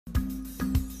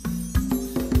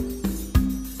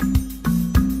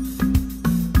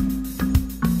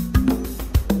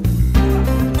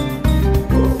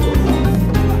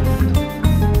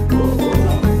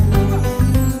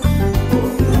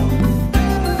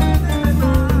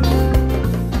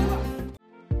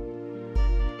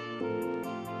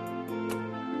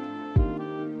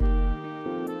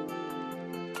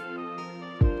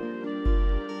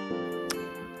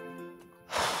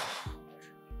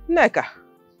Neka.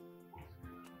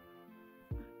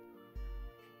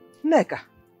 Neka.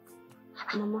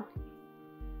 Mama.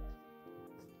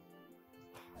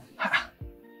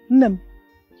 Nem.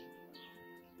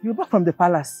 You're back from the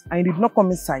palace and you did not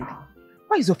come inside.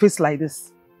 Why is your face like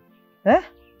this? Eh?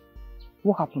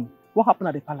 What happened? What happened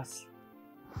at the palace?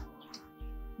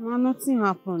 No, nothing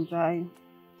happened.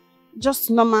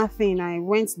 Just normal thing. I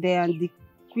went there and the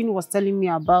queen was telling me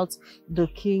about the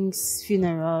king's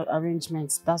funeral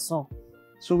arrangements. That's all.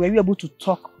 So were you able to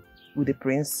talk with the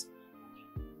prince?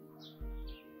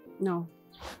 No.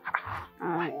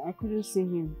 I couldn't see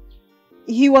him.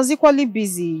 He was equally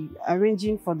busy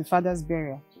arranging for the father's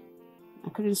burial. I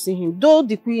couldn't see him. Though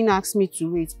the queen asked me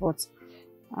to wait, but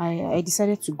I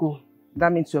decided to go.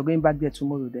 That means you're going back there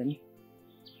tomorrow then?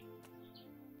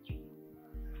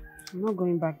 I'm not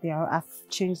going back there. I've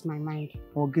changed my mind.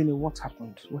 Ogene, what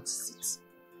happened? What is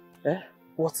it? Eh?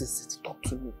 What is it? Talk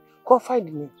to me. Confide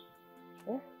in me.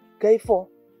 Eh? Kaifo.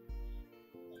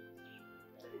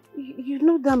 You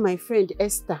know that my friend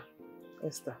Esther.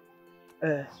 Esther.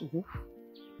 I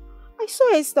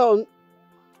saw Esther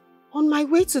on my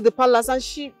way to the palace and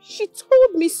she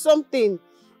told me something.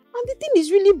 And the thing is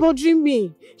really bothering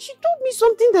me. She told me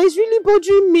something that is really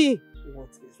bothering me. What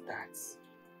is that?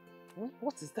 Huh?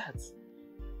 What is that?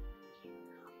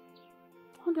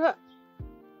 Mother,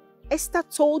 Esther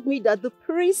told me that the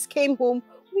prince came home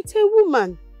with a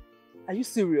woman. Are you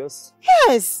serious?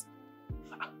 Yes.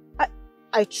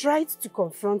 I tried to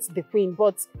confront the queen,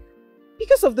 but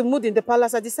because of the mood in the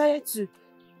palace, I decided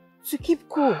to keep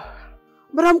cool.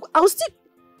 But I'll still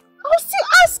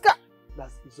ask her.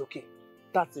 It's okay.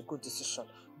 That's a good decision.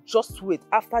 Just wait.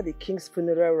 After the king's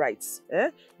funeral rites,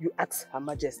 you ask Her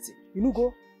Majesty. You know,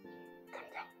 go. Calm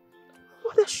down.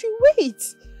 Mother, she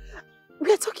wait.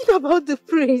 We are talking about the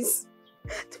prince.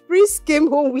 The prince came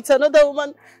home with another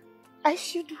woman. I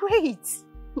should wait.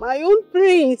 My own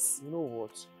prince. You know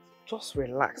what? Just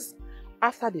relax.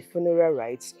 After the funeral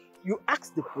rites, you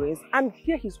ask the prince and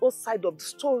hear his own side of the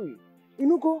story. You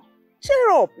know, go.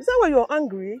 Cheer up. Is that why you're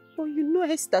angry? Oh, you know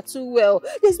Esther too well.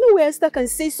 There's no way Esther can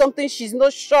say something she's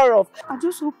not sure of. I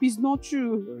just hope it's not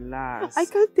true. Relax. I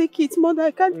can't take it, Mother.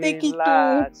 I can't take it too.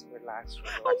 Relax.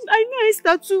 I know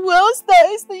Esther too well.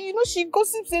 Esther, you know she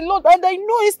gossips a lot and I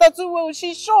know Esther too well.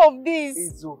 She's sure of this.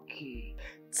 It's okay.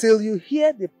 Till you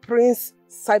hear the prince's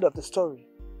side of the story.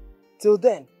 Till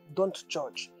then, don't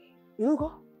judge. You know,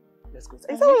 go. Let's go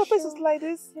inside. Is that why your face is like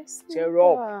this? Yes. Cheer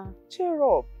up. Cheer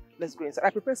up. Let's go inside. I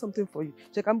prepared something for you.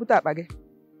 Check and put that bag.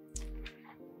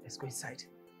 Let's go inside.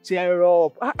 Cheer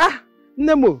up.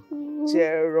 Nemo.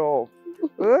 Cheer up.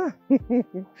 Are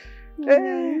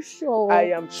you sure?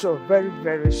 I am sure. Very,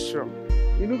 very sure.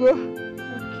 You know, go.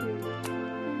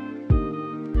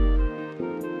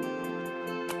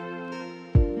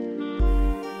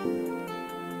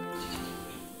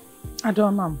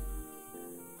 Adonam,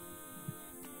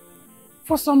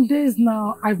 for some days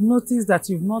now, I've noticed that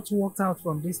you've not walked out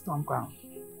from this compound.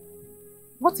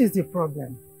 What is the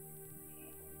problem?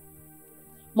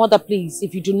 Mother, please,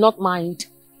 if you do not mind,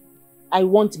 I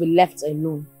want to be left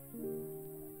alone.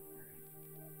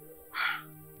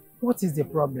 What is the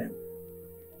problem?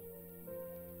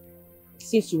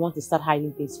 Since you want to start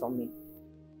hiding things from me.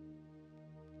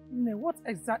 What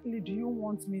exactly do you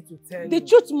want me to tell you? The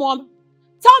truth, Mom.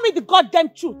 Tell me the goddamn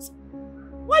truth.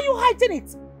 Why are you hiding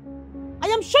it? I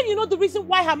am sure you know the reason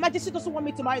why Her Majesty doesn't want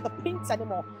me to marry the prince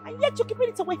anymore. And yet you're keeping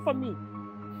it away from me.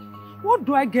 What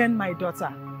do I gain, my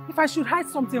daughter, if I should hide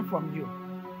something from you?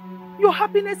 Your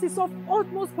happiness is of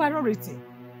utmost priority.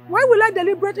 Why will I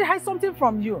deliberately hide something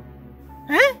from you?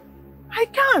 Eh? I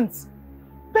can't.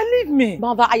 Believe me.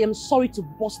 Mother, I am sorry to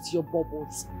burst your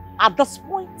bubbles. At this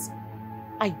point,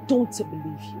 I don't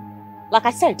believe you. Like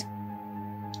I said,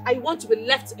 I want to be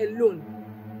left alone.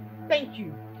 Thank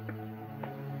you.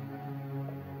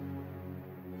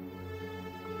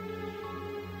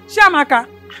 Chiamaka!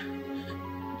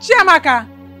 Chiamaka!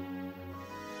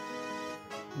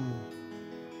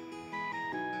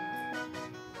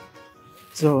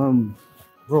 So,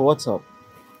 bro, what's up?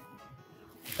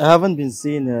 I haven't been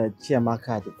seeing Chiamaka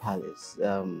at the palace.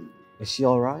 Is she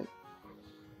alright?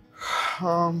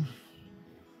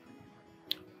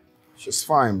 She's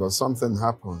fine, but something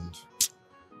happened.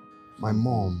 My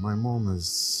mom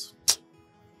is...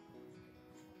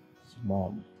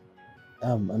 Mom?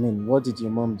 I mean, what did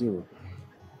your mom do?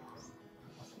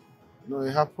 No,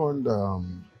 it happened a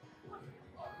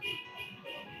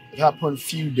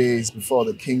few days before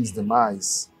the king's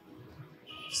demise.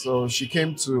 So she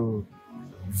came to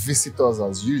visit us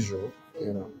as usual,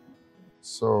 you know.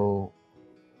 So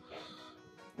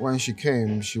when she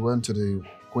came, she went to the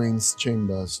queen's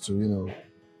chambers to, you know,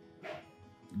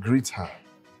 greet her.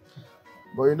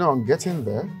 But you know, on getting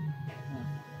there,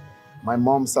 my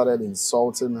mom started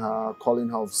insulting her, calling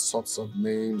her all sorts of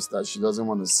names, that she doesn't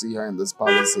want to see her in this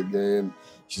palace again.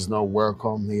 She's not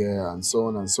welcome here, and so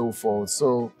on and so forth.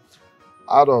 So,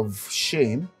 out of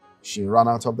shame, she ran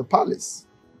out of the palace.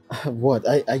 What?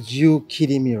 Are you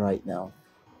kidding me right now?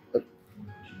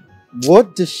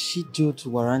 What does she do to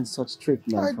warrant such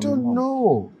treatment? I don't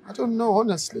know. I don't know,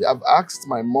 honestly. I've asked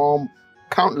my mom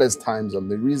countless times on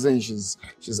the reason she's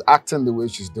acting the way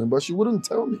she's doing, but she wouldn't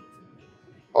tell me.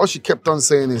 All she kept on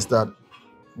saying is that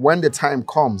when the time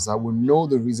comes, I will know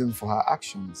the reason for her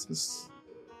actions. It's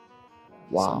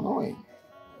annoying.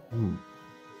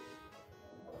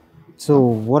 So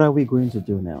what are we going to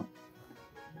do now?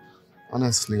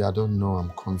 Honestly, I don't know.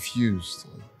 I'm confused.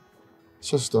 I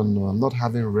just don't know. I'm not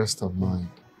having rest of mind.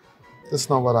 That's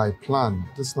not what I planned.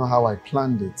 That's not how I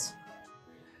planned it.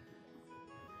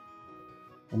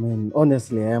 I mean,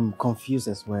 honestly, I am confused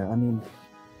as well. I mean,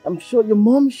 I'm sure your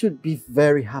mom should be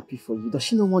very happy for you. Does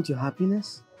she not want your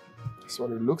happiness? That's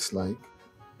what it looks like.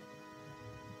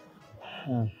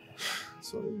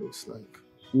 That's what it looks like.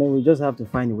 I mean, we just have to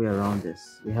find a way around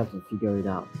this. We have to figure it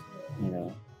out, you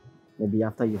know. Maybe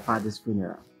after your father's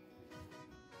funeral.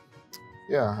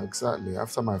 Yeah, exactly.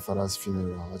 After my father's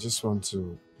funeral, I just want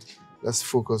to... Let's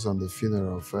focus on the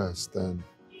funeral first, then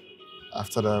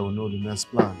after that, we'll know the next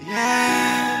plan.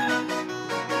 Yeah.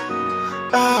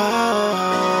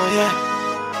 Oh, yeah.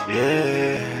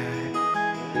 Yeah.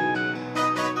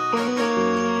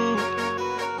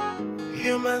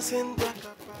 Humans in their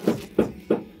capacity.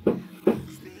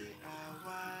 They are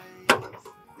wise.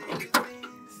 They do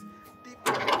things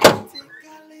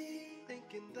diplomatically,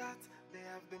 thinking that they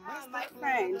have the master My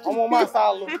friend. Omoma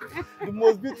Salo, the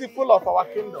most beautiful of our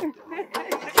kingdom.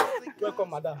 Welcome,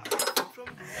 madam.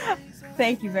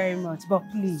 Thank you very much, but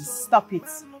please stop it.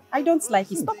 I don't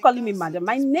like it. Stop calling me madam.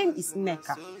 My name is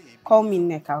Nneka. Call me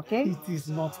Nneka, okay? It is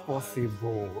not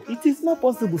possible. It is not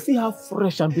possible. See how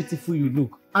fresh and beautiful you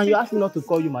look. And you ask me not to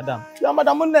call you madam. You are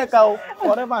Madam Nneka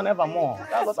forever and evermore.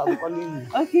 That's what I'm calling you.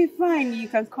 Okay, fine. You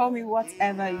can call me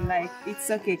whatever you like. It's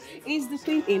okay. Is the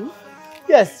queen in?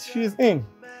 Yes, she's in.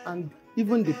 And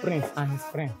even the prince and his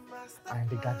friend are in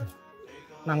the garden.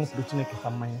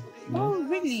 Oh,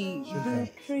 really? The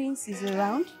prince is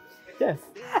around? Yes.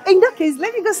 In that case,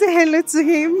 let me go say hello to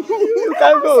him. You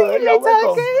can go. See you You're later,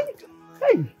 welcome. okay?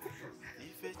 Hey.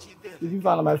 If you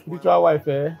find my spiritual wife,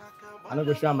 I'm not going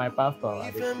to share my pastor.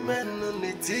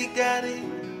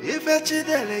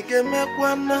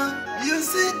 You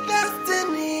see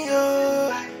destiny,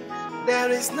 oh. There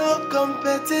is no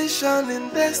competition in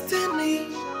destiny.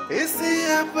 It's the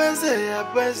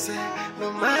Chibueze,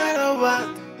 no matter what,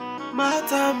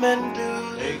 matter men do.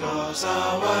 The gods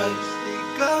are wise, the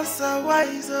gods are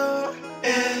wise, oh,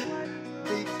 eh.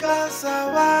 The gods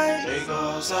are wise, the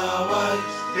gods are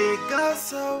wise, the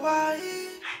gods are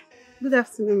wise. Good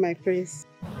afternoon, my prince.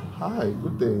 Hi,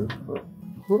 good day.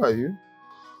 Who are you?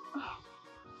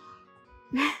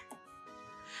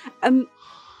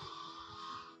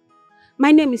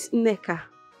 My name is Nneka.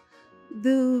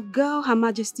 The girl Her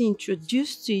Majesty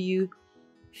introduced to you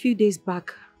a few days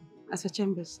back as her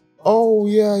chambers. Oh,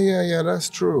 yeah, that's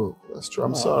true. That's true.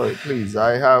 I'm sorry, please.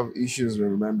 I have issues with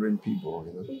remembering people,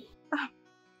 you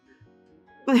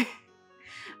know.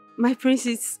 My prince,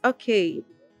 it's okay.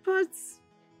 But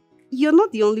you're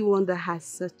not the only one that has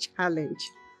such challenge.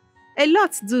 A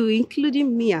lot do,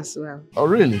 including me as well. Oh,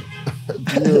 really?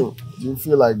 do you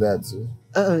feel like that too?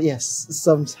 Yes,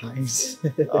 sometimes.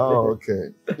 Oh,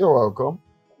 okay. You're welcome.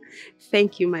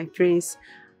 Thank you, my prince.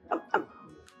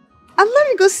 Let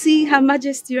me go see Her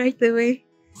Majesty right away.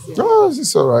 Oh,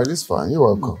 it's all right. It's fine. You're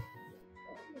welcome.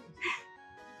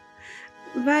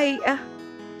 Bye.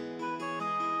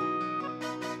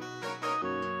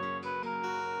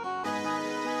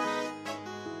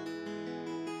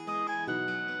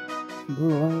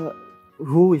 Bro,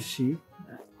 who is she?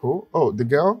 Who? Oh, the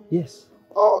girl? Yes.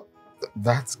 Oh,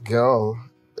 that girl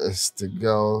is the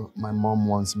girl my mom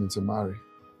wants me to marry.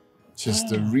 She's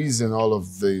the reason all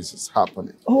of this is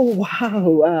happening. Oh,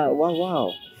 wow.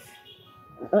 Wow.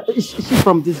 Is she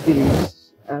from this village?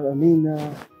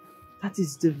 That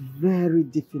is the very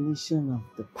definition of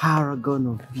the paragon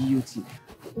of beauty.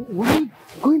 What are you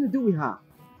going to do with her?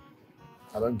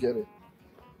 I don't get it.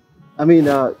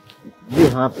 You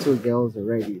have two girls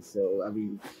already, so,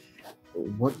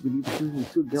 what will you do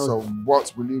with two girls? So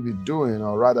what will you be doing,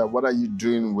 or rather, what are you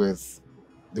doing with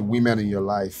the women in your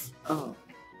life? Oh.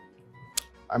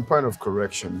 I'm point of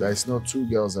correction. There is no two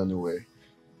girls anyway.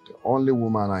 The only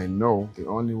woman I know, the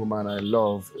only woman I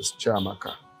love is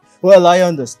Chiamaka. Well, I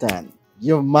understand.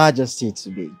 Your Majesty to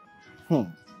be.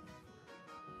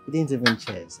 He didn't even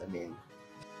Chez, I mean.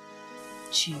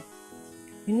 Chi,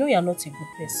 you know you're not a good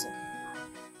person.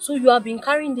 So you have been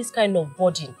carrying this kind of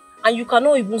burden and you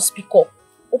cannot even speak up.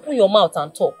 Open your mouth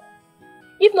and talk.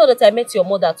 If not that I met your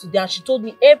mother today and she told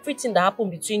me everything that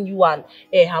happened between you and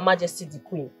Her Majesty the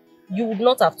Queen, you would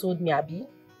not have told me, Abi.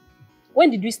 When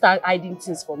did we start hiding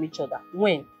things from each other?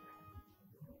 When?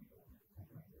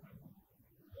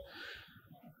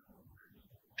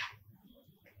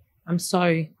 I'm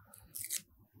sorry.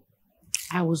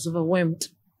 I was overwhelmed.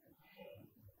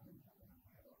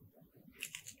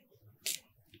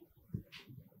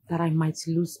 That I might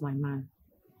lose my man.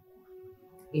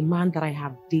 A man that I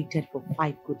have dated for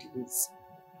 5 good years.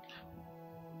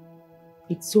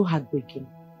 It's so heartbreaking.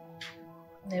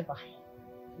 Never.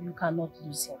 You cannot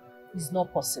lose him. It's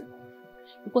not possible.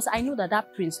 Because I know that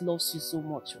that prince loves you so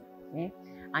much.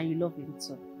 And you love him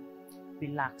too.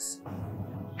 Relax.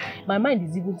 My mind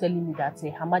is even telling me that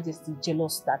Her Majesty is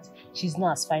jealous that she's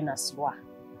not as fine as you are.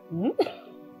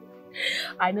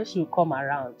 I know she'll come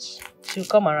around. She'll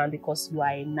come around because you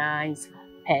are a nice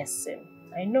person.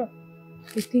 I know.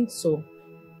 You think so?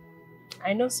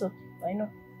 I know so. I know.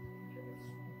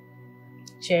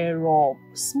 Cheer up.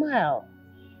 Smile.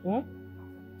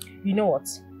 You know what?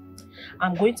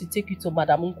 I'm going to take you to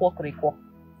Madam Nkwokreko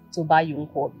to buy you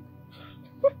Nkwobi.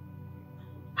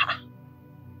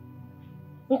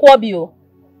 Nkwobi, oh.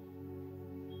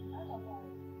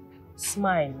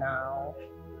 Smile now.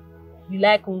 You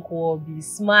like Nkwobi?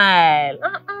 Smile.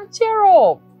 Cheer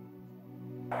up.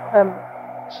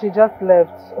 She just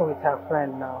left with her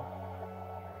friend now.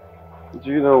 Do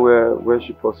you know where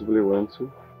she possibly went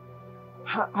to?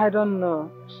 I don't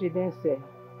know. She didn't say.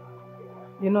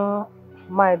 You know,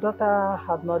 my daughter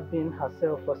had not been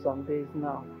herself for some days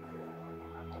now.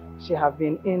 She have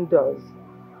been indoors.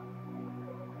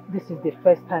 This is the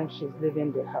first time she's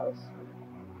leaving the house.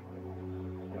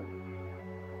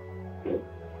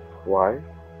 Why?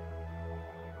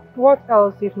 What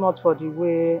else if not for the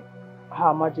way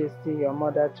Her Majesty, your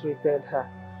mother, treated her?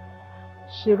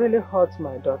 She really hurt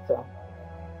my daughter.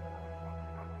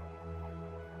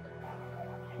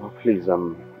 Oh, please,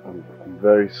 I'm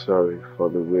very sorry for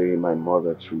the way my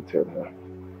mother treated her.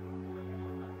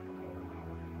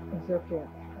 It's okay.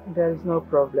 There is no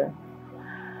problem.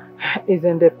 It's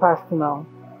in the past now.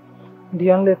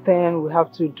 The only thing we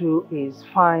have to do is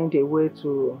find a way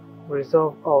to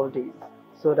resolve all this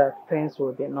so that things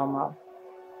will be normal.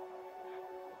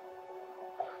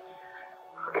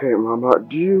 Okay, Mama,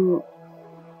 do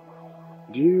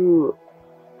you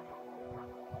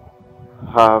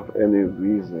have any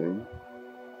reason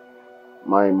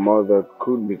my mother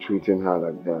could be treating her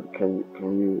like that? Can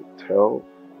you tell?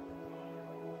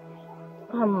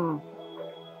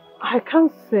 I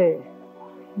can't say,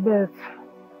 but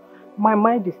my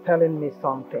mind is telling me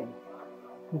something,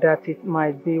 that it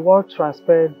might be what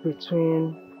transpired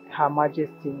between Her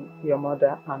Majesty, your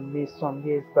mother, and me some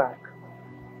years back.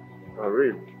 Oh,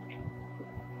 really?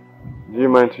 Do you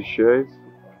mind to share it?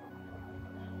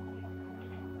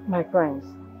 My friends,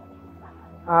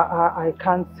 I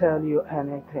can't tell you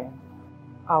anything.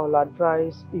 I will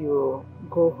advise you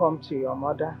go home to your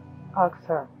mother, ask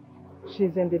her.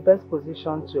 She's in the best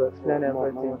position to explain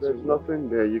everything. Mama, there's nothing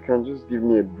there. You can just give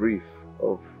me a brief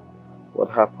of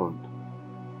what happened.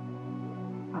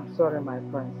 I'm sorry, my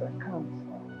friends, I can't.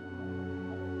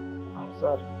 I'm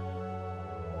sorry.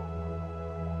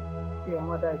 Your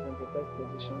mother is in the best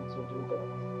position to do that.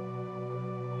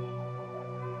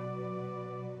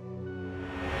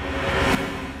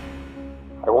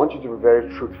 I want you to be very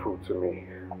truthful to me.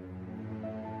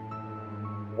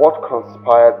 What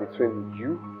conspired between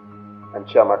you and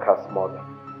Chiamaka's mother?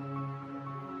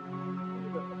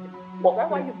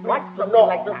 Why you like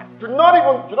that? Do not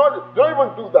even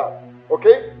do that,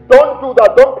 okay? Don't do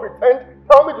that, don't pretend.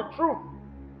 Tell me the truth.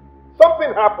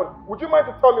 Something happened. Would you mind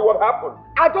to tell me what happened?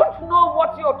 I don't know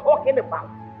what you're talking about.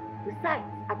 Besides,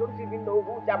 I don't even know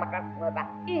who Chiamaka's mother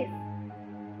is.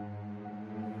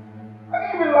 Are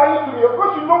you even lying to me? Of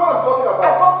course you know what I'm talking about. I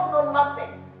don't know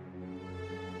nothing.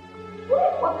 Who is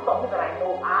supposed to me that I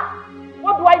know her?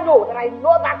 What do I know? That I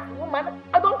know that woman?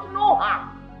 I don't know her.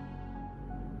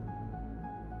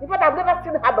 In fact, I've never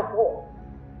seen her before.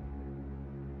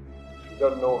 You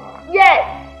don't know her? Yes.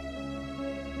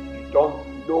 You don't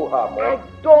know her, Mom? I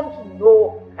don't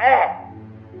know her.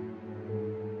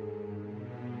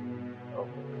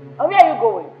 Okay. And where are you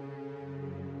going?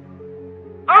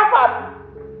 Alpha,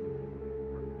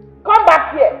 come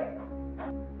back here.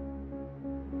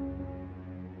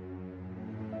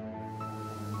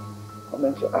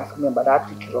 Coming to ask me about that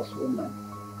treacherous woman.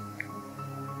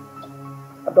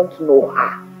 I don't know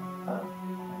her.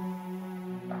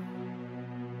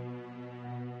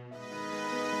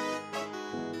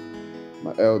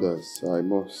 My elders, I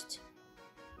must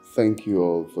thank you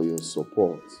all for your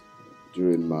support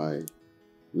during my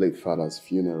late father's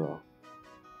funeral.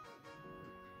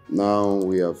 Now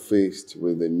we are faced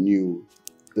with a new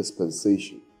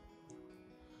dispensation.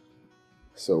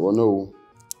 So, Ono,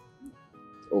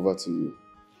 over to you.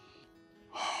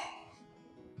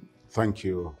 Thank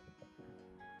you,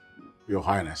 Your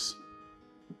Highness.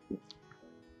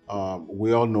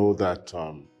 We all know that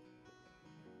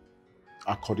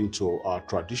according to our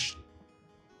tradition,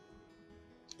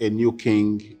 a new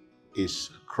king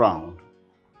is crowned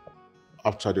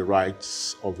after the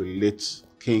rites of a late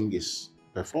king is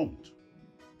performed.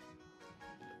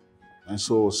 And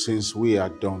so, since we are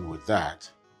done with that,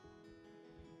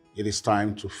 it is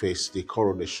time to face the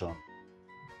coronation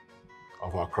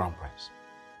of our crown prince.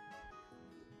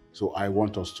 So I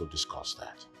want us to discuss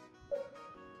that.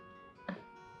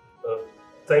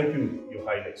 Thank you, Your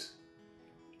Highness.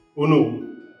 Oh no,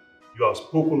 you have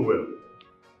spoken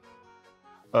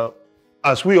well.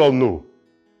 As we all know,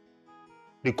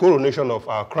 the coronation of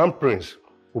our crown prince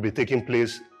will be taking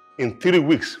place in 3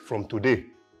 weeks from today.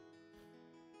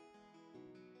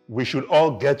 We should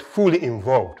all get fully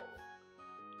involved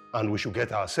and we should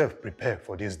get ourselves prepared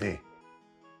for this day.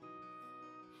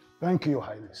 Thank you, Your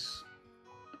Highness.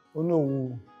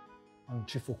 Onowu and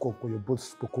Chief Okoko, you both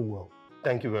spoken well.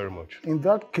 Thank you very much. In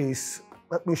that case,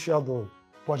 let me share the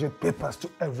budget papers to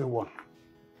everyone.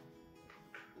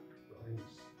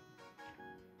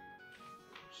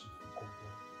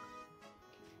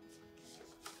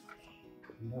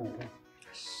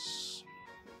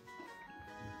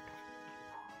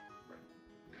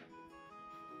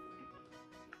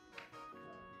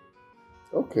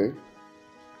 Okay,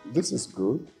 this is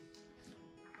good.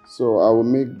 So I will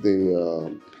make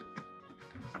the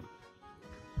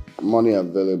money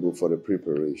available for the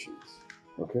preparations,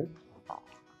 okay?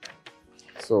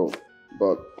 So,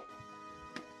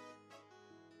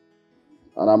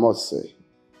 and I must say,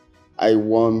 I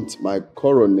want my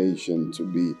coronation to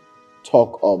be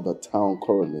talk of the town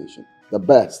coronation, the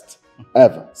best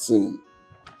ever seen,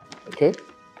 okay?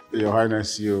 Your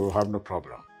Highness, you have no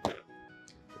problem.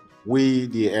 We,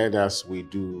 the elders, we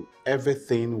do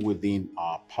everything within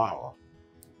our power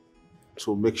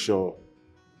to make sure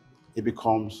it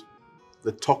becomes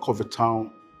the talk of the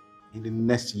town in the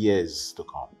next years to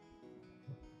come.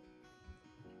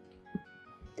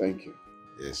 Thank you.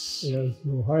 Yes. Yes,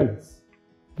 Your Highness.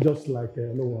 Just like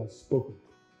Noah has spoken,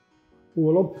 we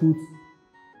will not put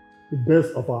the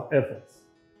best of our efforts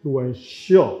to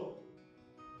ensure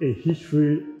a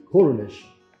history coronation.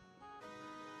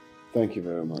 Thank you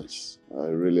very much. I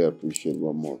really appreciate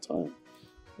one more time.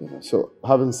 So,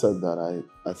 having said that,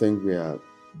 I think we are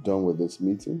done with this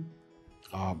meeting.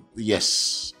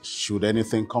 Yes. Should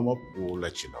anything come up, we'll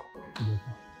let you know.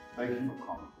 Thank you for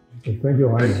coming. Okay, thank you,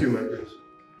 Your Highness. Thank you, my prince.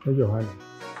 Thank you, Your Highness.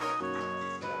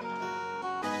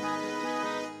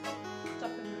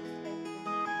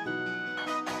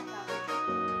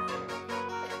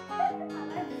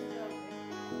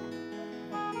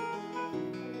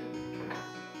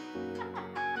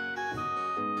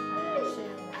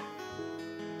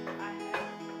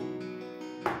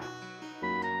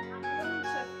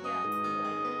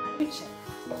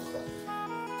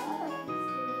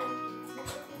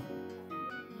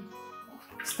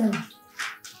 Stella,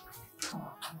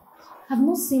 I've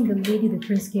not seen the lady the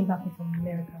prince came back with from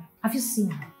America. Have you seen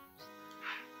her?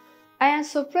 I am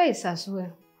surprised as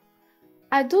well.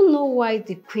 I don't know why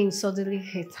the queen suddenly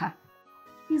hates her.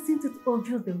 Isn't it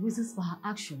obvious the reasons for her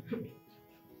action?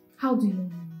 How do you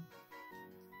know?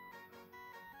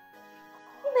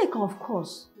 Emeka, of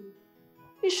course.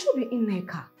 It should be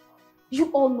Emeka. You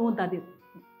all know that the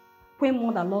queen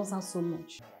mother loves her so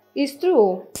much. It's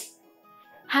true.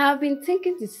 I have been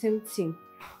thinking the same thing.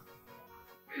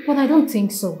 But I don't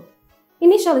think so.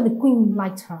 Initially, the queen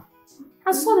liked her.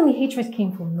 And suddenly, hatred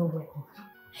came from nowhere.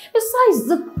 Besides,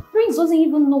 the prince doesn't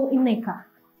even know Emeka.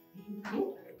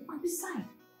 But besides,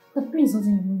 the prince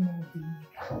doesn't even know the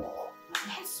Emeka.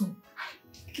 Yes, so.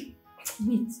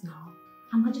 Wait now.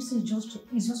 Her Majesty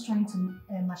is just trying to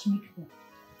matchmake them.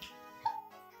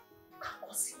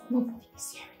 Nobody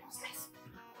is hearing us.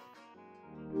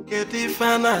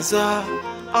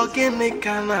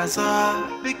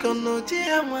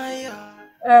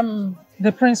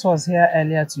 The prince was here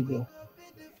earlier today.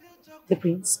 The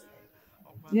prince?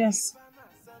 Yes.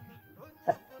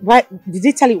 Why did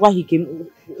he tell you why he came?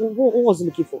 What was he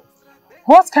looking for?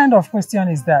 What kind of question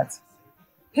is that?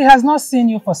 He has not seen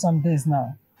you for some days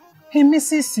now. He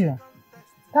misses you.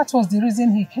 That was the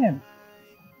reason he came.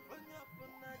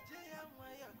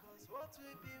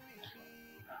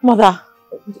 Mother,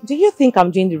 do you think I'm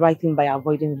doing the right thing by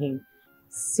avoiding him?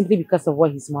 simply because of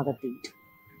what his mother did.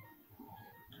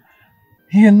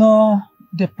 You know,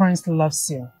 the prince loves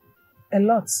you a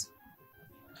lot.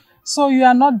 So you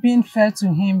are not being fair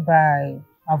to him by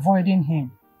avoiding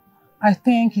him. I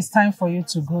think it's time for you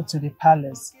to go to the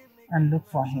palace and look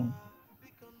for him.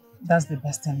 That's the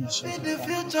best thing you should do. The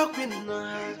future queen,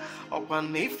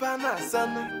 upon if an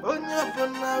son, on your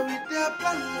bona with their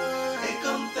plan, a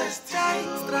contest,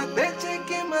 strategic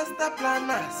master plan,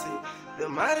 the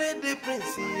married the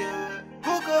prince,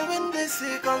 who go win this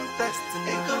contest,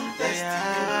 a contest,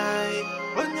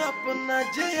 on your bona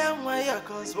Jaya Maya,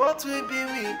 cause what will be,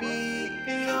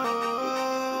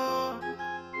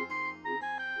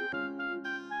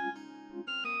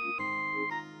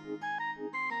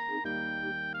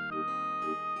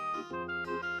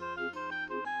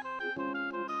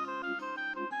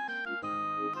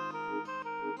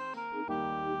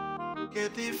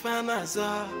 Get the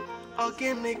fanaza,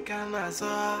 organic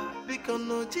canaza, because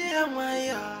no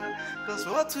Ucheama, cause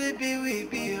what we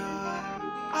be,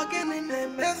 organic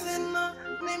messing,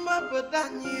 Nima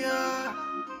Bodania,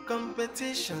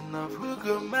 competition of who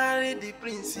go marry the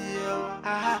prince,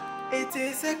 it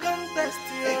is a contest,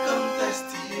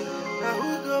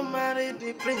 who go marry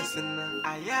the prince,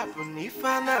 I have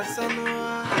Nifana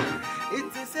Sano,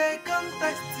 it is a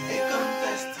contest,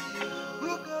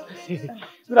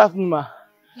 Good afternoon, ma.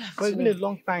 But it's been a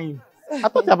long time. I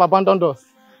thought you have abandoned us.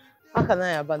 How can I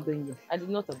abandon you? I did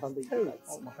not abandon you.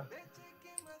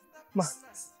 Ma,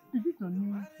 is this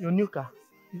your new car?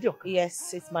 Is it your car?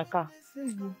 Yes, it's my car.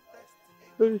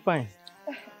 Very fine.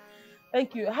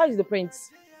 Thank you. How is the prince?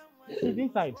 She's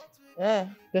inside. Yeah.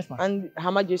 Yes, ma'am. And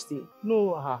Her Majesty?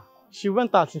 No, she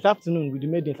went out since afternoon with the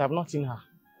maidens. I've not seen her.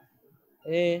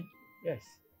 Yes.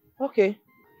 Okay.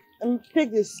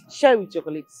 Take this. Share with your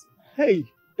colleagues. Hey,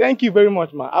 thank you very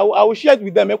much, ma. I will share it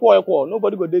with them.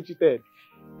 Nobody go get cheated.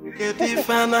 Get the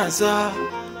fanaza,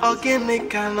 organic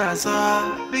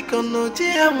canaza, because no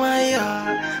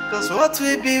Ucheama, cause what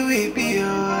we be,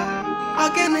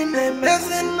 organic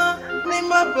messing,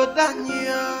 Nima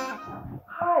Bodania.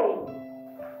 Hi.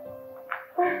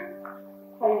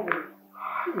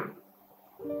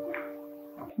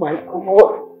 My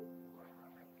God.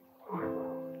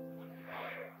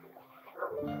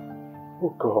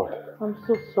 Oh God. I'm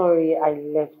so sorry I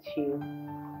left you.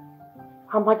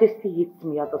 Her Majesty hits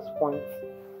me at this point.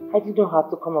 I didn't have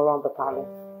to come around the palace.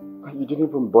 You didn't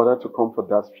even bother to come for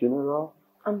that funeral?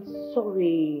 I'm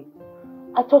sorry.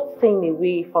 I thought staying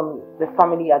away from the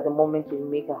family at the moment would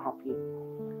make her happy.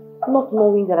 Not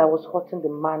knowing that I was hurting the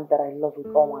man that I love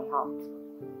with all my heart.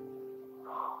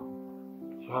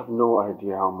 You have no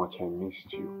idea how much I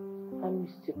missed you. I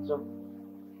missed you too.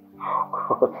 Oh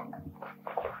God.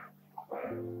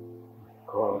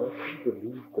 God, I can't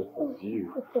believe this is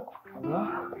you.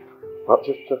 But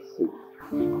just see.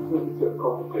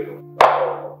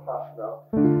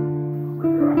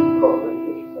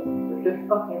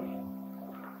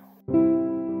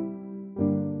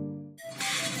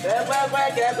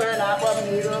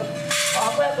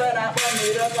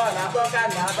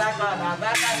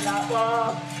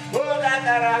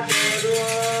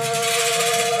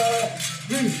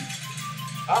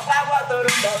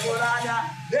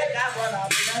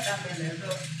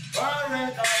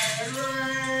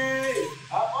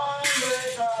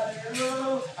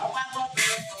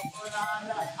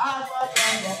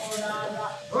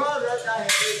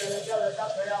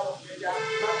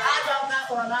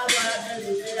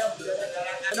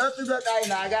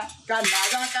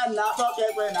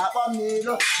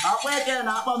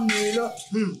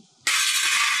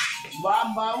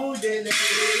 Bamba udele,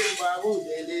 bamba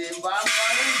udele, bamba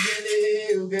udele,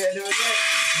 ugele,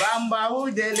 bamba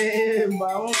udele,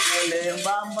 bamba udele,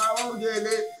 bamba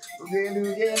udele,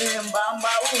 ugele,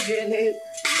 bamba udele,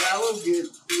 bamba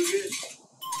udele.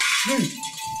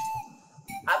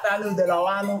 Atalu de la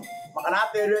wano, makana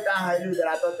peru ka halu de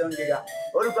la totongiga.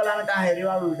 Urukola ka heri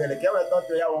wa udele, ke we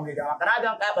toto ya wongiga. Makana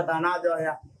jan ka patana jo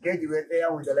ya, ke jiwete ya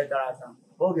udele karata.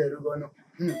 Oge rugono.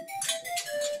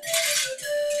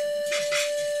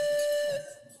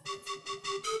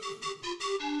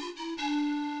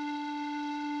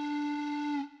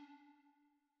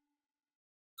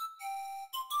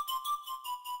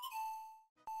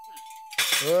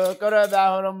 Okoro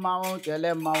dahuru mawu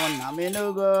kele mawu na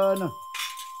minugo no.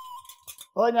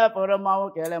 Onya poro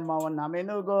mawu kele mawu na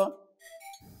minugo.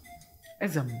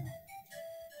 Ezemo,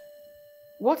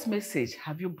 what message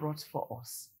have you brought for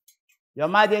us? Your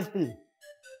Majesty,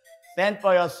 send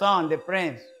for your son, the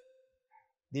prince.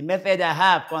 The message I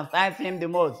have concerns him the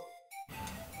most.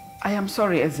 I am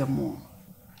sorry, Ezemo.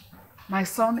 My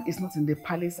son is not in the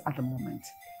palace at the moment.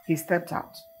 He stepped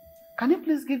out. Can you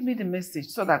please give me the message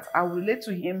so that I will relate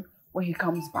to him when he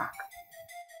comes back?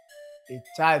 A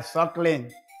child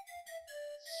suckling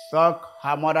suck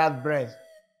her mother's breast.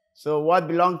 So what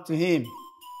belongs to him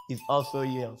is also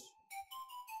yours.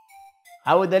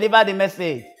 I will deliver the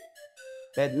message,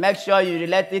 but make sure you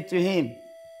relate it to him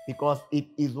because it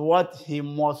is what he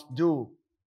must do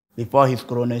before his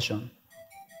coronation.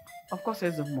 Of course,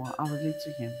 Ezomo, I'll relate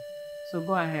to him. So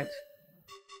go ahead.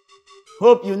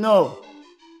 Hope you know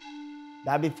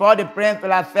that before the prince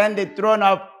will ascend the throne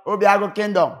of Obiagu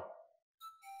kingdom,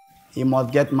 he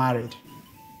must get married.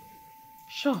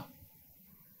 Sure.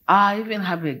 I even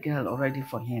have a girl already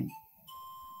for him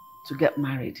to get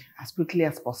married as quickly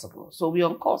as possible. So we're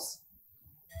on course.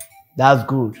 That's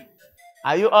good.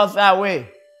 Are you also aware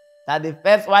that the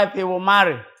first wife he will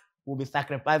marry will be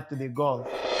sacrificed to the gods?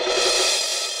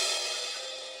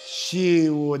 She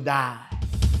will die.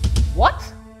 What?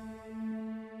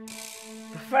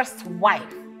 The first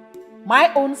wife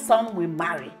my own son will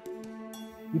marry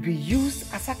will be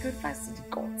used as sacrifice to the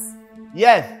gods?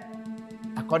 Yes.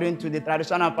 According to the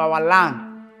tradition of our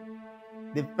land,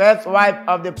 the first wife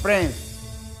of the prince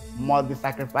must be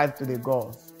sacrificed to the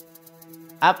gods.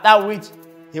 After which,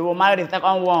 he will marry the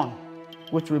second one,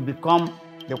 which will become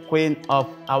the queen of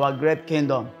our great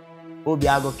kingdom,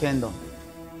 Obiagu kingdom.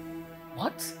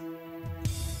 What?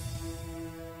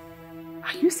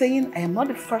 Are you saying I am not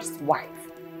the first wife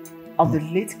of the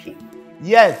late king?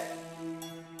 Yes.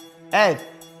 Else,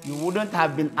 you wouldn't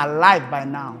have been alive by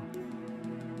now.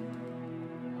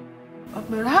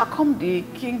 But how come the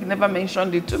king never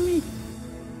mentioned it to me?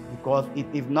 Because it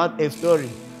is not a story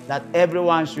that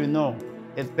everyone should know,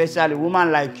 especially women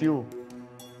like you.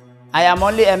 I am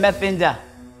only a messenger,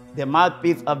 the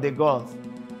mouthpiece of the gods.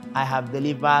 I have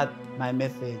delivered my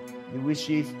message. The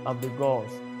wishes of the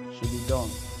gods should be done.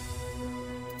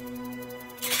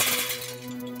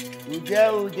 Uje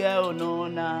uje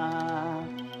onona,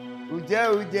 uje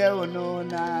uje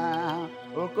onona.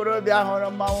 Okorobịa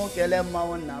hụrụ mmanwụ kele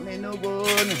mmanwụ nna m enugo.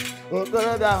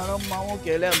 Okorobịa hụrụ mmanwụ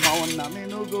kele mmanwụ nna m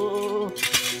enugo.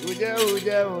 Uje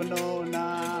uje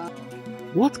onona.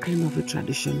 What kind of a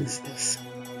tradition is this?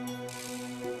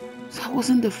 So I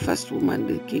wasn't the first woman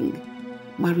the king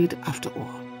married after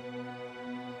all.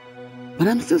 But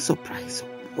I'm still surprised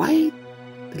why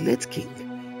the late king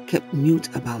kept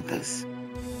mute about this.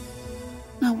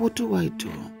 Now what do?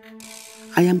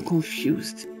 I am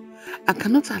confused. I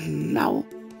cannot allow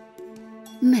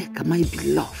Nneka, my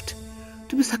beloved,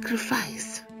 to be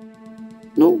sacrificed.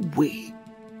 No way.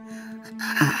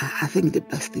 I think the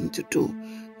best thing to do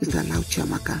is to allow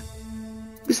Chiamaka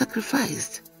be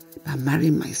sacrificed by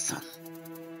marrying my son.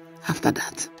 After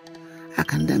that, I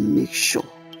can then make sure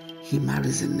he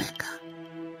marries Nneka.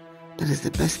 That is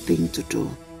the best thing to do.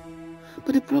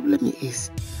 But the problem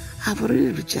is, I've already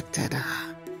rejected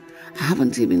her. I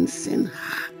haven't even seen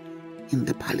her in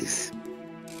the palace.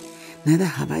 Neither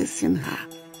have I seen her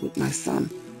with my son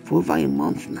for over a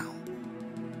month now.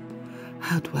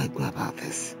 How do I go about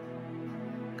this?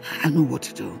 I know what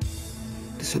to do.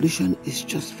 The solution is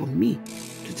just for me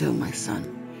to tell my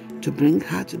son to bring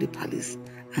her to the palace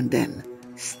and then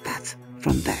start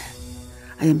from there.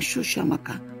 I am sure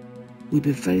Chiamaka will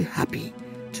be very happy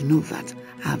to know that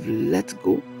I have let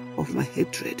go of my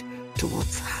hatred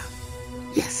towards her.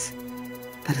 Yes,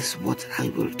 that is what I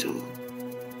will do.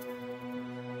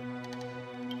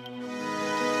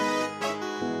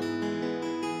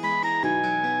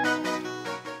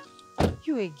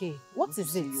 You again? What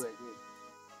is it?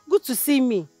 Good to see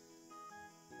me.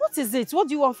 What is it? What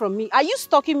do you want from me? Are you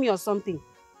stalking me or something?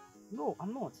 No,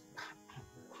 I'm not.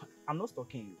 I'm not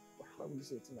stalking you. Why would you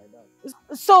say a thing like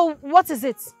that? So, what is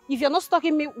it? If you're not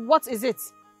stalking me, what is it?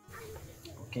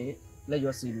 Okay, let's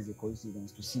just say it is a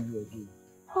coincidence to see you again.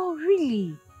 Oh,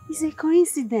 really? It's a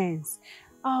coincidence.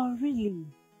 Oh, really?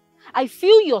 I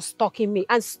feel you're stalking me,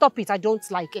 and stop it. I don't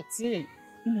like it. Hey,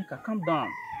 Emeka, calm down.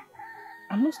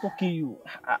 I'm not stalking you.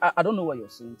 I don't know why you're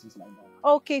saying things like that.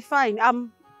 Okay, fine.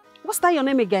 What's that your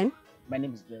name again? My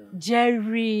name is Jerry.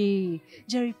 Jerry.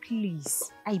 Jerry,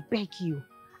 please. I beg you.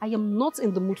 I am not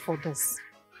in the mood for this.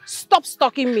 Stop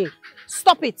stalking me.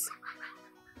 Stop it.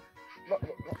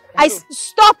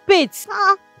 Stop it.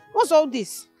 What's all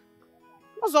this?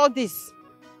 What's all this?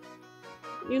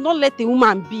 You don't let the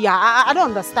woman be. I don't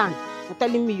understand. You're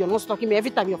telling me you're not stalking me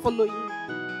every time you're following me.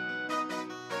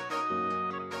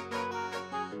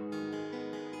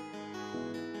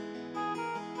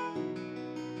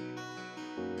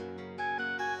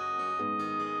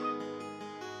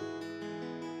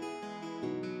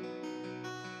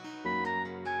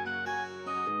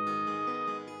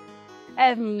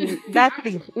 That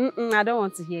thing. I don't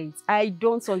want to hear it. I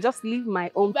don't want. Just leave my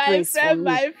own prince for me.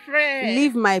 My friend.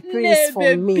 Leave my prince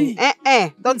for me.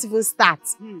 Don't even start.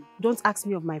 Don't ask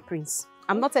me of my prince.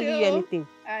 I'm not telling you anything.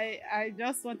 I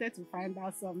just wanted to find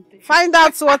out something. Find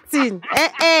out what thing?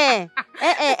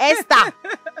 Esther.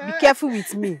 Be careful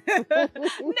with me.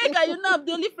 Nigga, you know I'm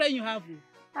the only friend you have.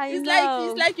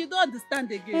 It's like you don't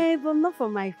understand again. But not for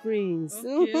my prince.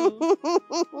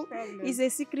 Okay. It's a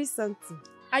secret something.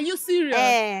 Are you serious?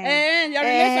 Your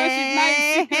relationship now is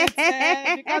secret.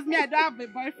 Because me, I don't have a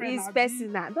boyfriend. It's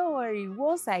personal. Don't worry.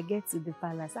 Once I get to the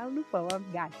palace, I'll look for one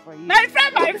guy for you. My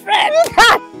friend! My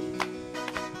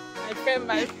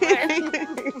friend.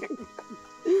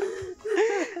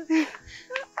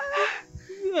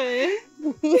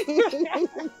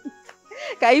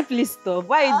 Can you please stop?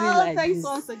 Why are you doing like thanks this?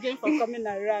 Once again for coming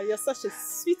around. You're such a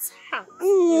sweetheart.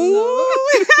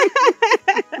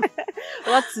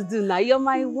 What to do now? You're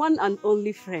my one and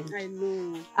only friend. I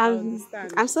know.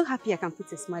 I'm so happy I can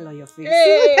put a smile on your face.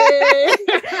 Hey.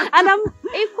 And I'm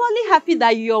equally happy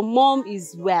that your mom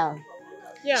is well.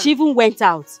 Yeah. She even went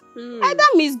out. And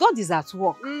that means God is at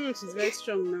work. She's very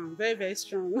strong now. Very, very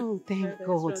strong. Oh, thank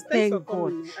God. Thanks Thank for God.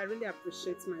 coming. I really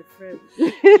appreciate my friend.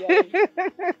 Yeah.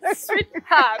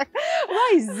 Sweetheart.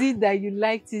 Why is it that you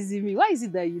like teasing me? Why is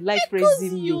it that you like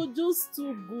praising me? Because you're just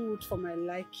too good for my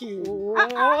liking.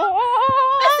 Let's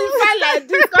find like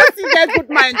this. Because you get good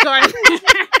mind joy.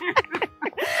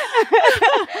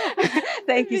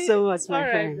 Thank you so much, my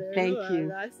friend. Thank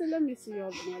you. I said, let me see your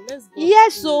man. Let's go.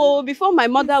 Yes, so before my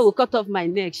mother will cut off my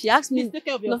neck, she asked me. Take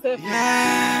care of yourself.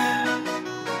 Yeah.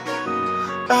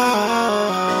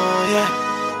 Oh, yeah.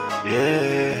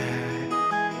 Yeah.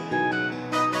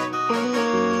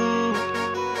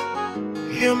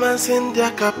 Humans in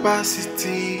their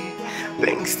capacity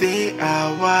thinks they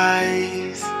are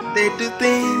wise. They do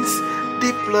things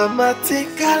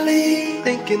diplomatically,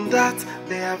 thinking that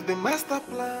they have the master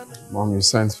plan. Mom, you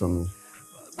sent for me.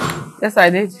 Yes, I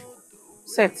did.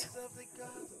 Sit.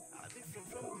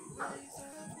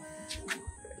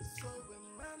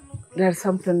 There's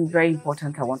something very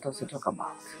important I want us to talk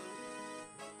about.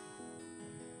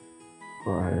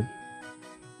 Go ahead.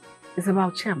 It's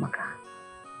about Chiamaka.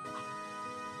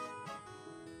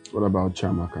 What about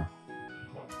Chiamaka?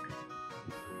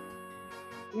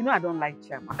 You know I don't like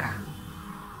Chiamaka.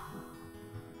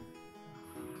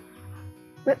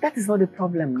 But that is not the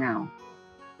problem now.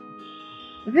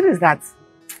 The thing is that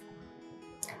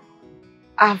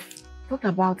I've thought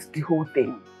about the whole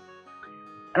thing.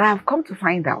 And I've come to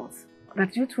find out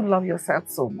that you two love yourself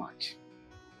so much.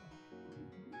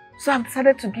 So I've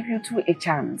decided to give you two a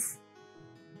chance.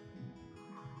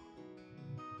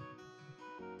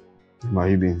 Are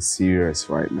you being serious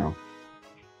right now?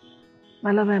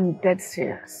 My love, I'm dead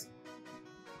serious.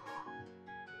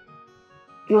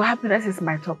 Your happiness is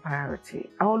my top priority.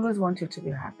 I always want you to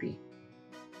be happy.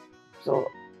 So,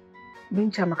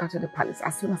 bring Chiamaka to the palace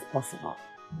as soon as possible.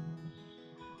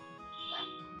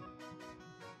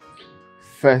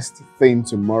 First thing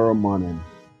tomorrow morning,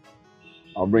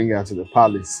 I'll bring her to the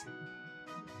palace.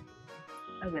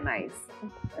 That'll be nice.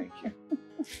 Thank you.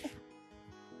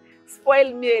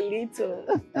 Spoil me a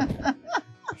little.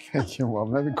 Thank you,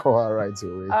 Mom. Let me call her right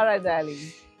away. All right,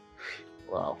 darling.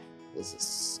 Wow, this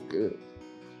is good.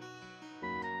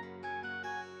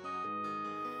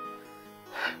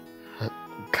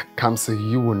 Kamsi,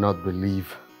 you will not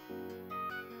believe.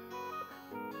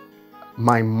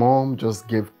 My mom just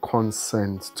gave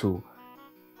consent to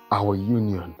our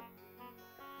union.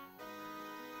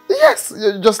 Yes,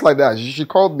 just like that. She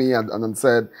called me and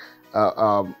said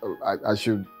I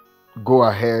should go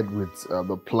ahead with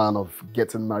the plan of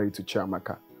getting married to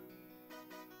Chiamaka.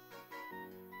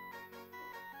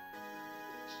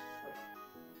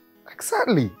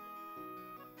 Exactly.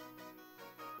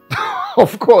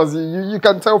 Of course, you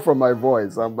can tell from my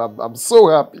voice. I'm so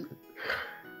happy.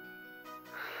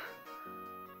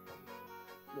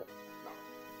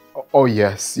 Oh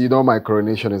yes, you know my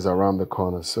coronation is around the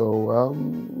corner, so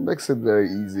makes it very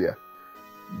easier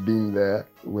being there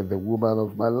with the woman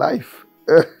of my life.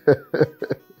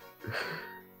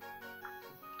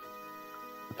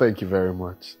 Thank you very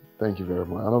much. Thank you very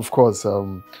much. And of course,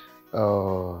 your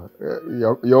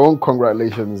own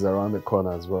congratulations is around the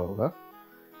corner as well, huh?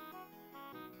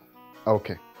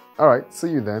 Okay. All right. See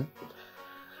you then.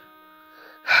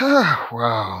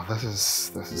 Wow, this is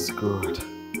good.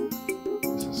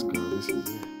 This is good. This is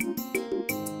it.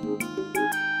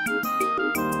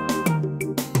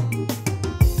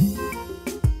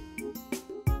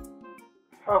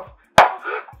 Why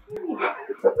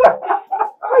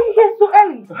are you here so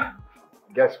early?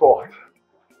 Guess what?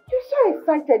 You saw a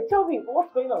excited. Tell me,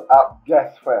 what's going on?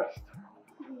 Guess first.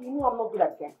 You know I'm not good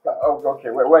at guessing. Okay,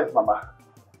 where's Mama?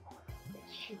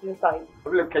 She's inside.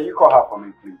 Can you call her for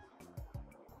me, please?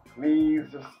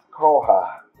 Please, just call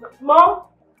her. Mom?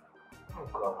 Oh,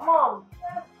 God. Mom.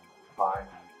 Fine.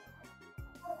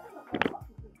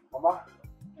 Mama?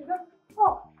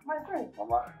 Oh, my friend.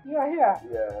 Mama? You are here?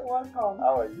 Yeah. Welcome.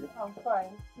 How are you? I'm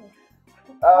fine.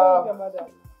 How is your mother?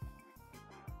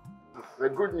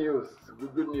 It's good news.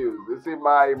 Good news. You see,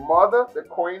 my mother, the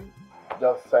queen,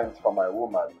 just sent for my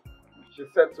woman. She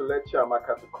said to let Chiama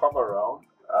to come around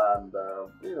and,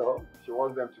 she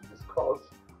wants them to discuss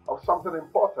of something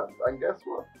important. And guess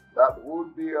what? That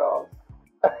would be us.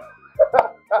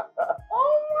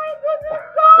 Oh my goodness,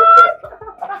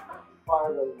 God!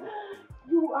 Finally.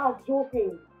 You are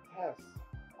joking. Yes.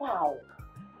 Wow.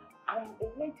 I'm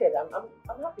elated. I'm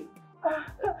happy.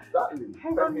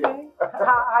 Exactly.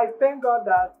 I thank God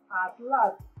that at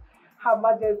last Her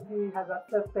Majesty has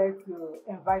accepted to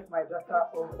invite my daughter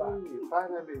over.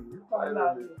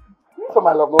 Finally. So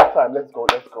my love, no time. Let's go.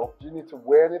 Do you need to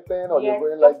wear anything or yes, you're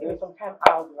going like give this? me some time.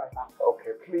 I'll be right back.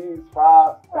 Okay, please,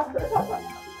 fast.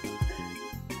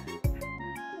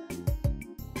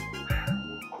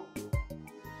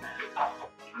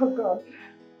 Oh God.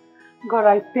 God,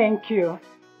 I thank you.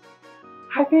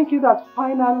 I thank you that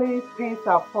finally things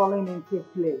are falling into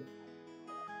place.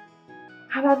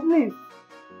 And at least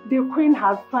the queen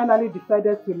has finally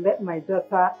decided to let my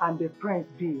daughter and the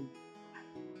prince be.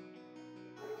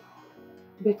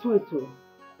 Betutu,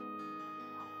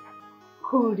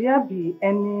 could there be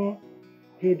any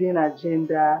hidden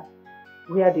agenda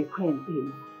where the queen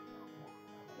is?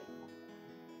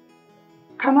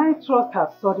 Can I trust her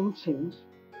sudden change?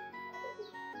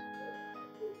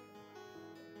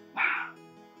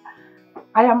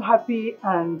 I am happy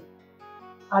and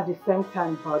at the same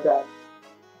time bothered.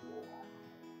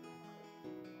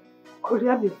 Could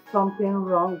there be something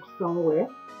wrong somewhere?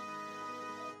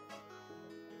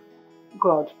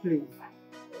 God, please,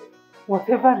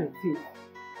 whatever it is,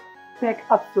 take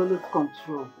absolute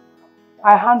control.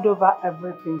 I hand over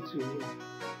everything to you.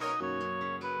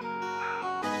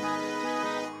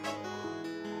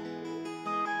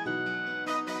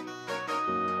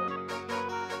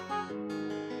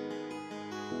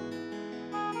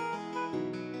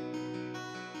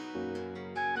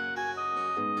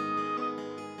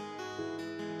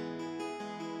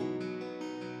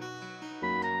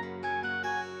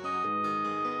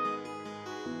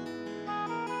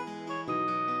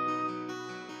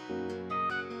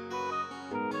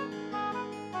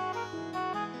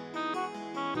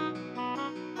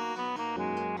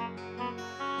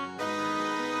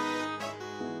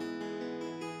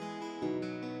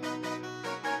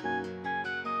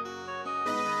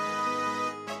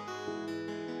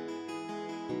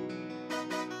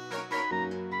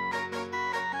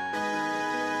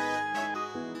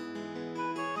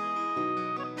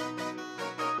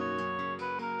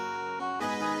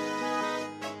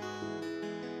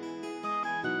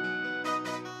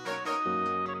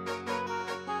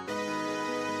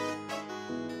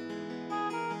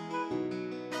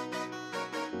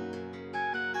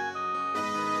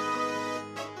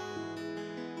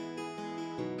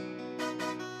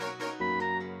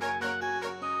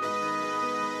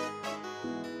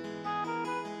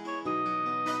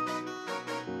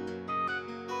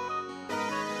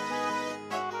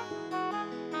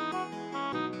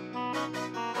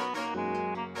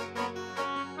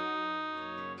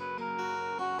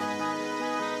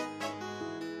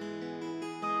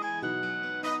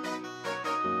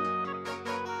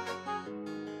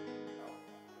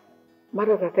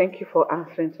 Madada, thank you for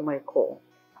answering to my call.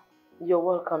 You're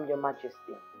welcome, Your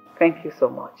Majesty. Thank you so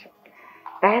much.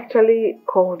 I actually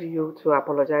called you to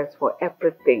apologize for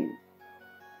everything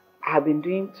I have been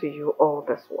doing to you all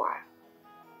this while.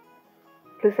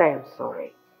 Please, I am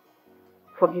sorry.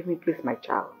 Forgive me, please, my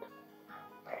child.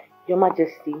 Your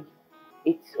Majesty,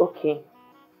 it's okay.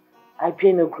 I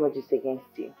bear no grudges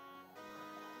against you.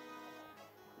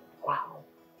 Wow.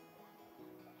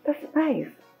 That's nice.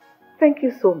 Thank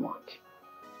you so much.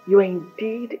 You are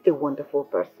indeed a wonderful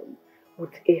person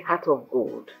with a heart of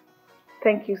gold.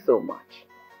 Thank you so much.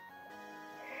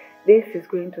 This is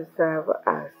going to serve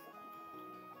as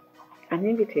an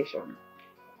invitation,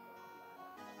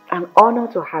 an honor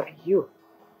to have you,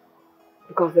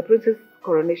 because the princess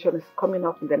coronation is coming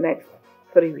up in the next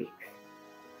 3 weeks.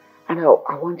 And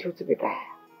I want you to be there.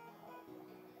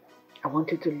 I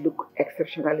want you to look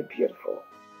exceptionally beautiful.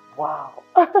 Wow.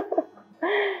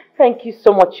 Thank you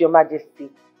so much, Your Majesty.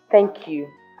 Thank you.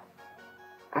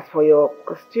 As for your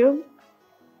costume,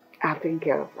 I'll take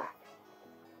care of that.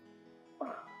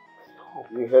 Stop.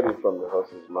 You heard it from the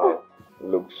horse's mouth. It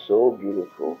looked so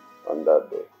beautiful on that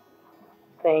day.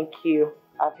 Thank you.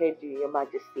 I've heard you, Your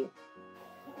Majesty.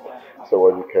 So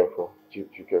what do you care for? Do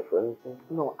you care for anything?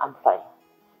 No, I'm fine.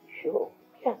 Sure.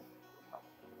 Yes.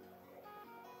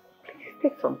 Please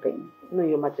take something. No,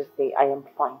 Your Majesty, I am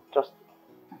fine. Trust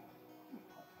me.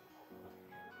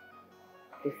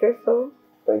 You say so?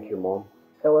 Thank you, Mom.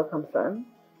 You're welcome, son.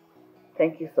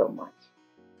 Thank you so much.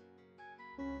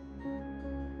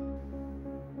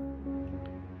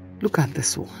 Look at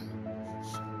this one.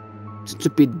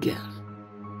 Stupid girl.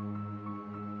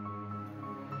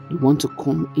 You want to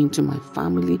come into my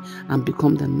family and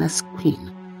become the next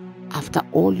queen after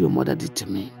all your mother did to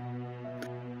me.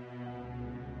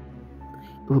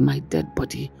 With my dead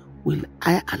body, will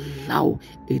I allow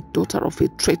a daughter of a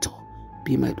traitor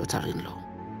be my daughter-in-law?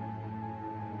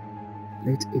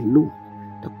 Let alone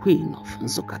the queen of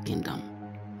Nzoka kingdom.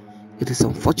 It is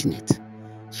unfortunate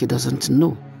she doesn't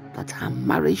know that her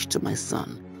marriage to my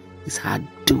son is her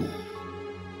doom.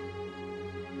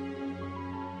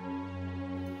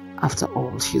 After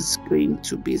all, she's going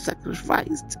to be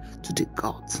sacrificed to the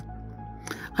gods.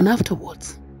 And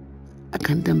afterwards, I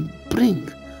can then bring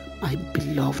my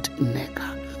beloved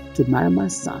Emeka to marry my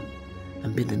son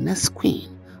and be the next queen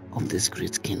of this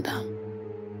great kingdom.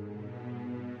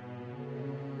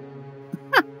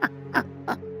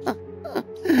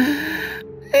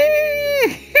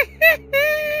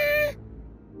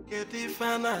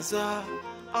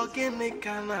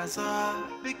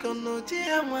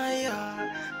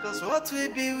 Cause what we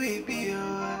be,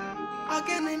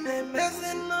 again in the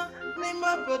messing,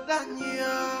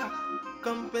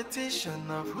 competition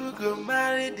of who go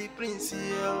marry the prince,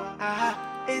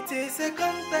 it is a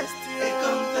contest,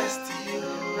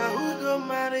 now who go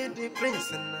marry the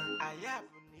prince,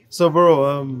 So,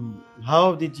 bro,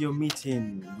 how did your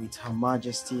meeting with Her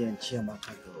Majesty and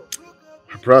Chiamaka go?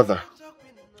 Brother,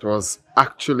 it was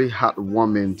actually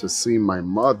heartwarming to see my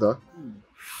mother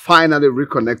finally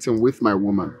reconnecting with my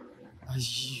woman. Are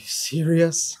you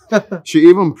serious? She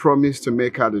even promised to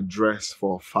make her the dress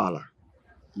for Fala.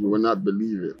 You will not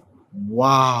believe it.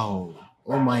 Wow.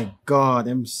 Oh my God,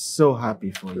 I'm so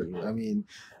happy for you. I mean,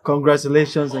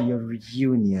 congratulations on your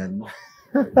reunion.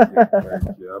 Thank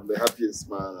you. I'm the happiest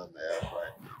man on earth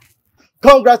right now.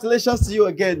 Congratulations to you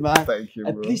again, man. Thank you,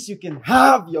 bro. At least you can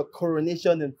have your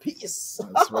coronation in peace.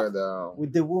 I swear down.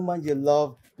 With the woman you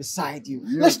love beside you.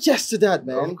 Let's cheers to that,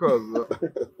 man. Of course, bro.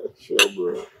 Sure,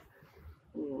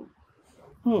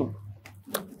 bro.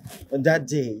 On that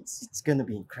day, it's gonna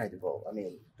be incredible. I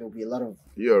mean, there'll be a lot of...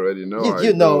 You already know.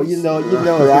 You know,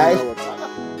 right?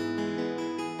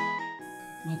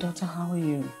 My daughter, how are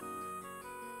you?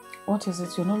 What is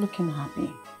it? You're not looking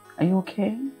happy. Are you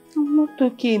okay? I'm not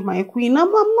okay, my queen.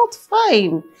 I'm not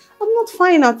fine. I'm not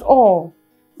fine at all.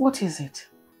 What is it?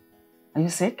 Are you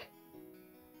sick?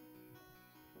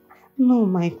 No,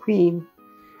 my queen.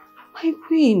 My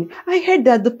queen, I heard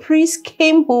that the prince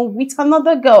came home with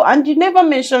another girl and you never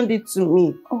mentioned it to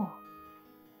me. Oh,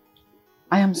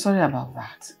 I am sorry about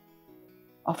that.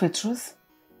 Of a truth,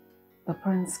 the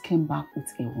prince came back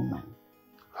with a woman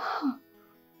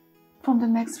from the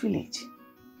next village.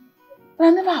 But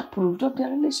I never approved of their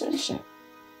relationship.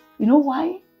 You know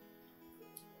why?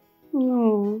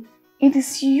 No. It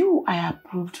is you I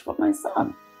approved for my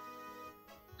son,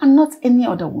 and not any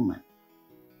other woman.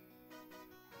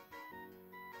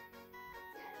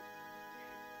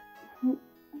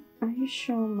 Are you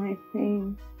sure, my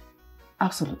queen?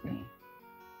 Absolutely.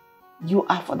 You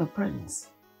are for the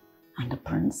prince, and the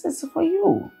prince is for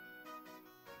you.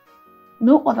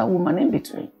 No other woman in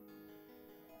between.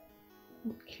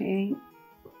 Okay.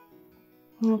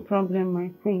 No problem, my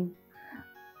queen.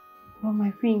 But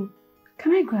my queen,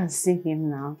 can I go and see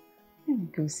him now? Let me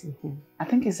go see him. I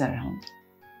think he's around.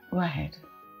 Go ahead.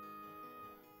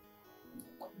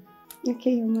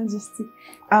 Okay, Your Majesty.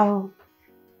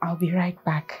 I'll be right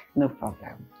back. No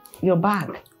problem. Your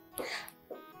bag.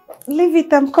 Leave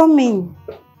it, I'm coming.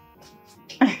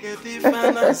 Cause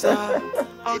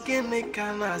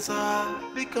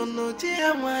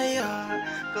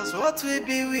what we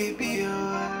be,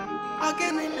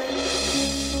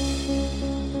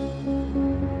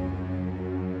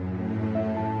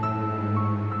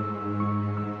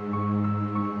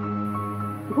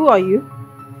 Who are you?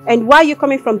 And why are you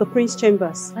coming from the prince's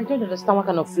chambers? I don't understand what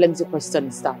kind of flimsy question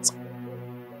is that.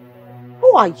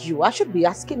 Who are you? I should be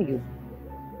asking you.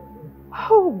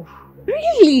 Oh,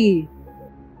 really?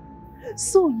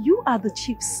 So you are the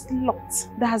chief slut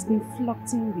that has been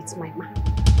flirting with my man.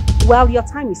 Well, your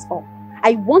time is up.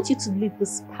 I want you to leave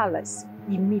this palace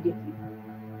immediately.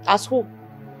 As who?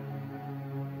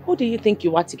 Who do you think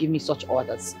you are to give me such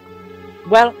orders?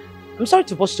 Well, I'm sorry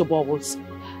to burst your bubbles.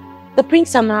 The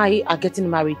prince and I are getting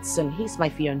married soon. He's my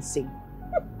fiancé.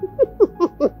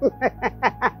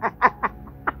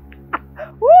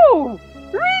 Woo!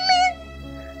 Really?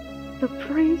 The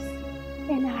prince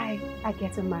and I are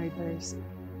getting married very soon.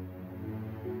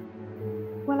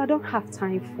 Well, I don't have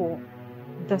time for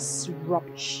this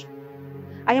rubbish.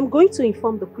 I am going to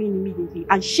inform the queen immediately,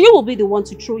 and she will be the one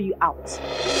to throw you out.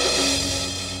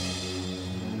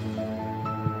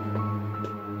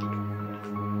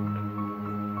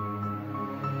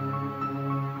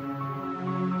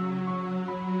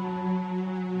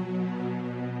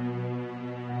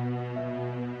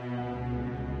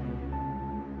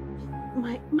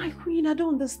 My queen, I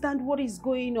don't understand what is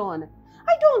going on.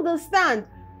 I don't understand.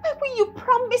 My queen, you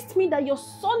promised me that your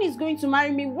son is going to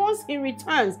marry me once he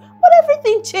returns, but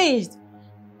everything changed.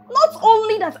 Not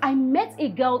only that I met a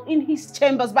girl in his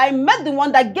chambers, but I met the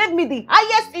one that gave me the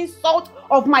highest insult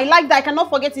of my life that I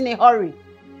cannot forget in a hurry.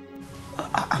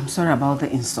 I'm sorry about the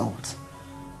insult.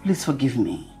 Please forgive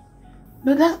me.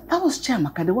 But that was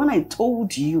Chiamaka, the one I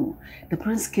told you the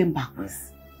prince came back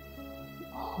with.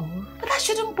 Oh. But that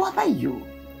shouldn't bother you.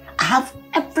 I have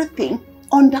everything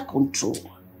under control.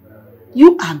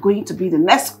 You are going to be the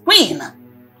next queen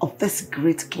of this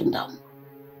great kingdom.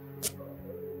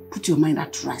 Put your mind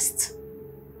at rest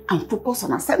and focus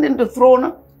on ascending the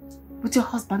throne with your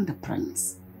husband, the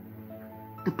prince.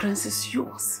 The prince is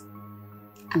yours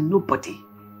and nobody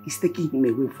is taking him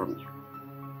away from you.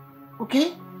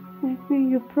 Okay? My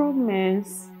queen, you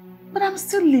promise. But I'm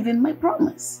still living my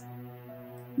promise.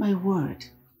 My word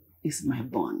is my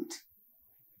bond.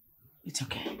 It's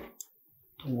okay.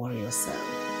 Don't worry yourself.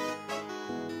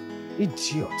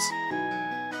 Idiot.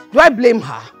 Do I blame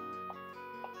her?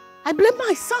 I blame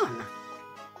my son.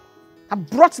 I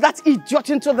brought that idiot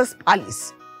into this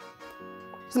palace.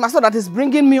 It's my son that is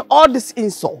bringing me all this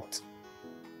insult.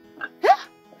 Yeah?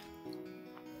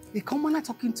 The commoner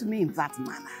talking to me in that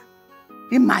manner.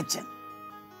 Imagine.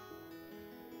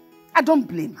 I don't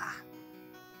blame her.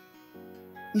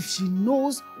 If she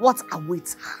knows what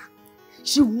awaits her,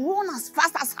 she will run as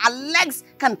fast as her legs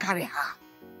can carry her.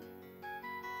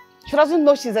 She doesn't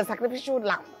know she's a sacrificial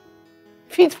lamb,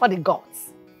 fit for the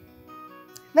gods.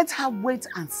 Let her wait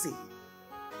and see.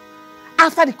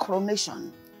 After the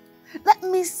coronation, let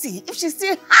me see if she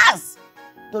still has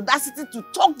the audacity to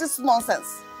talk this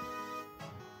nonsense.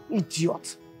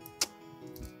 Idiot.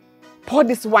 Pour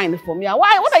this wine for me.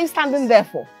 Why? What are you standing there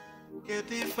for?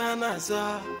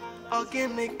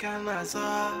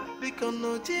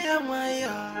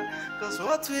 Cause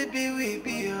what we be, we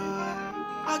be.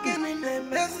 Okay,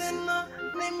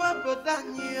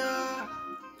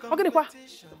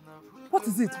 what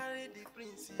is it?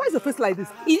 Why is your face like this?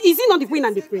 Is it not the queen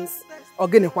and the prince?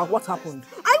 Ogenekwa, what happened?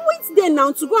 I went there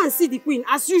now to go and see the queen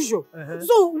as usual.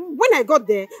 So when I got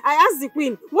there, I asked the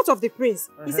queen, what of the prince?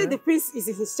 He said the prince is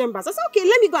in his chambers. I said, okay,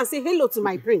 let me go and say hello to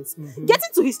my prince. Getting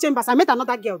to his chambers, I met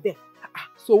another girl there.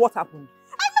 So what happened?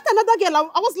 I met another girl.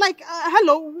 I was like,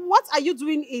 hello, what are you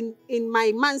doing in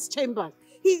my man's chamber?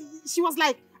 She was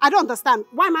like, I don't understand.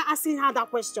 Why am I asking her that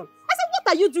question? I said, what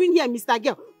are you doing here, Mr.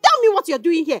 Girl? Tell me what you're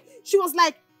doing here. She was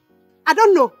like, I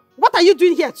don't know. What are you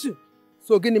doing here too?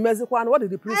 So, what did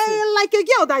the prince say? Like a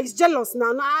girl that is jealous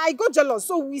now. I got jealous,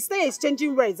 so we stay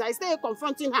exchanging words. I stay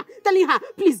confronting her, telling her,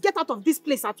 please get out of this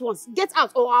place at once. Get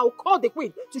out or I'll call the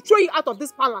queen to throw you out of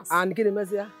this palace. And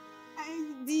the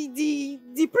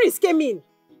prince came in.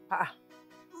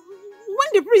 When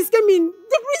the prince came in,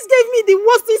 the prince gave me the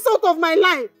worst insult of my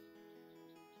life.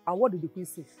 And what did the queen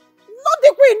say? Not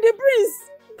the queen, the prince.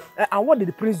 And what did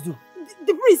the prince do?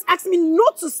 The prince asked me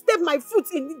not to step my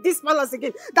foot in this palace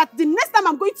again. That the next time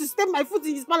I'm going to step my foot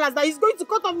in his palace, that he's going to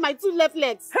cut off my 2 left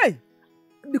legs. Hey!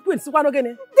 The queen, the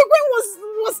queen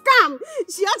was calm.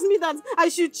 She asked me that I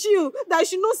should chill, that I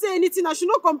should not say anything, I should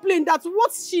not complain, that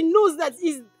what she knows that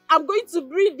is I'm going to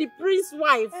be the prince's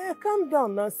wife. Calm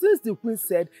down now. Since the queen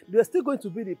said they're still going to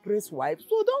be the prince's wife,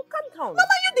 so don't calm down.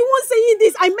 Mama, you're the one saying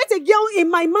this. I met a girl in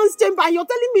my man's chamber and you're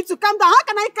telling me to calm down. How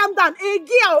can I calm down? A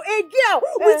girl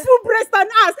with full breast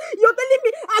and ass. You're telling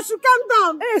me I should calm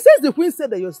down. Since the queen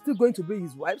said that you're still going to be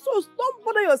his wife, so don't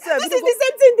bother yourself. This is the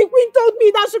same thing the queen told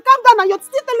me, that I should calm down, and you're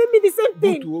still telling me the same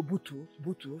thing. Butu.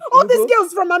 All these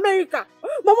girls from America.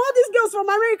 Mama, all these girls from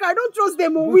America, I don't trust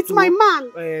them with my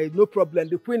man. No problem.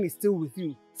 The queen is still with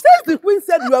you. Since the queen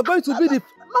said you are going to be the...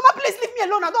 Mama, please leave me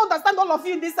alone. I don't understand all of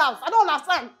you in this house. I don't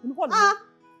understand.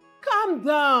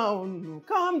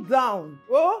 Calm down.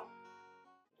 Oh?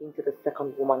 Into the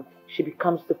second woman, she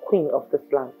becomes the queen of this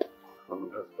land.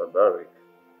 That's barbaric.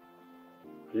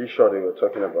 Are you sure they were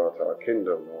talking about our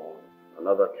kingdom or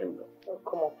another kingdom. Oh,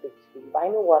 come on, please. I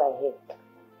know what I hate.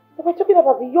 If we're talking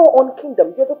about your own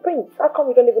kingdom, you're the prince. How come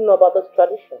you don't even know about this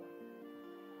tradition?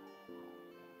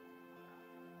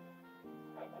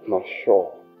 I'm not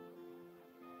sure.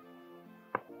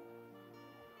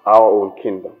 Our own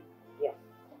kingdom. Yes.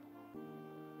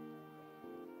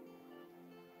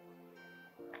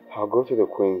 I'll go to the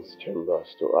queen's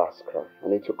chambers to ask her. I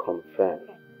need to confirm.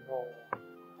 No.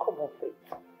 Come on, please.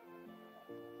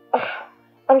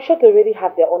 I'm sure they already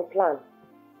have their own plan.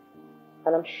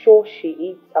 And I'm sure she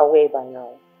is aware by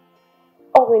now.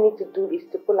 All we need to do is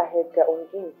to pull ahead their own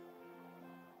game.